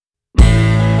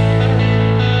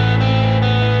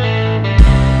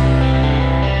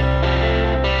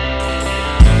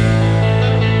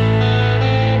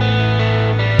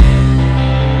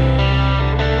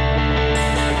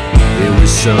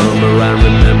summer, I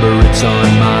remember it's on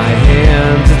my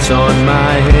hands. It's on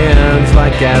my hands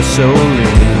like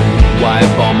gasoline. Wipe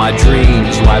all my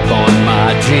dreams, wipe on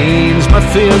my jeans. My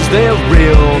fears, they're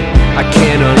real, I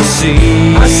can't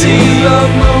unsee. I see the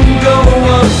moon go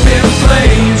up in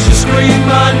flames. You scream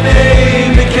my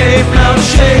name, it came out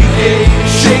shaky.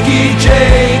 Shaky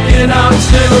Jake, and I'm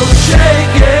still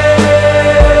shaking.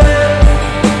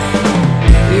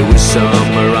 It was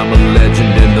summer, I'm a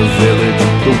legend in the village,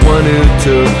 the one who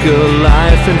took a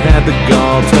life and had the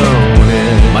gall to own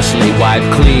it. My slate wiped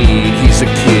clean, he's a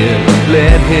kid,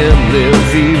 let him live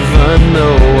even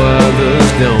though others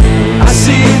don't. I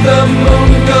see the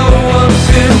moon go up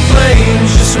in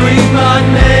flames. You scream my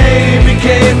name, it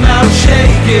came out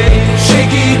shaky.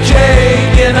 Shaky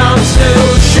Jake, and I'm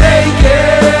still shaking.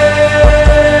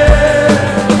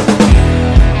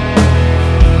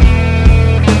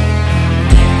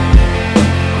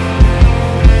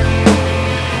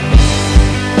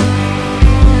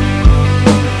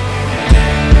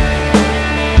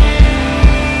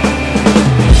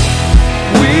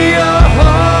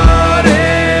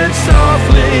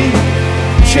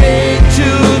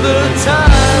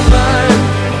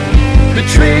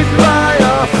 Betrayed by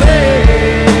our fate.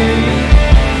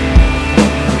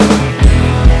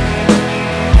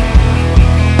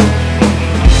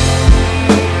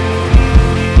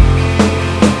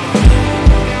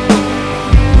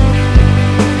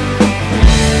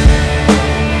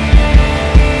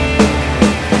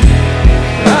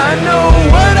 I know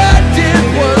what I did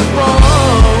was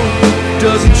wrong.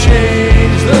 Doesn't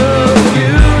change the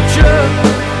future.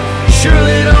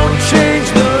 Surely don't change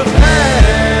the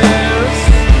past.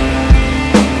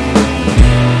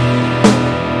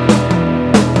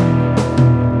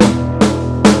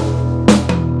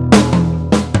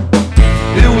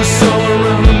 It was summer,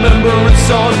 and remember it's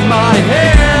on my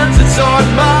hands. It's on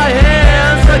my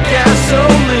hands like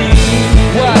gasoline.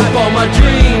 Wipe all my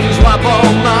dreams, wipe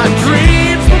all my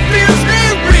dreams. My fears,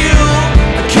 they're real,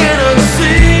 I can't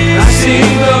unsee. I see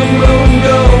the moon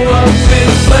go up in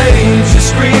flames. You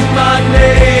scream my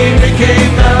name, it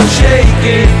came out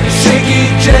shaky. Shaky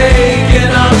Jake,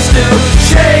 and I'm still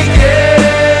shaking.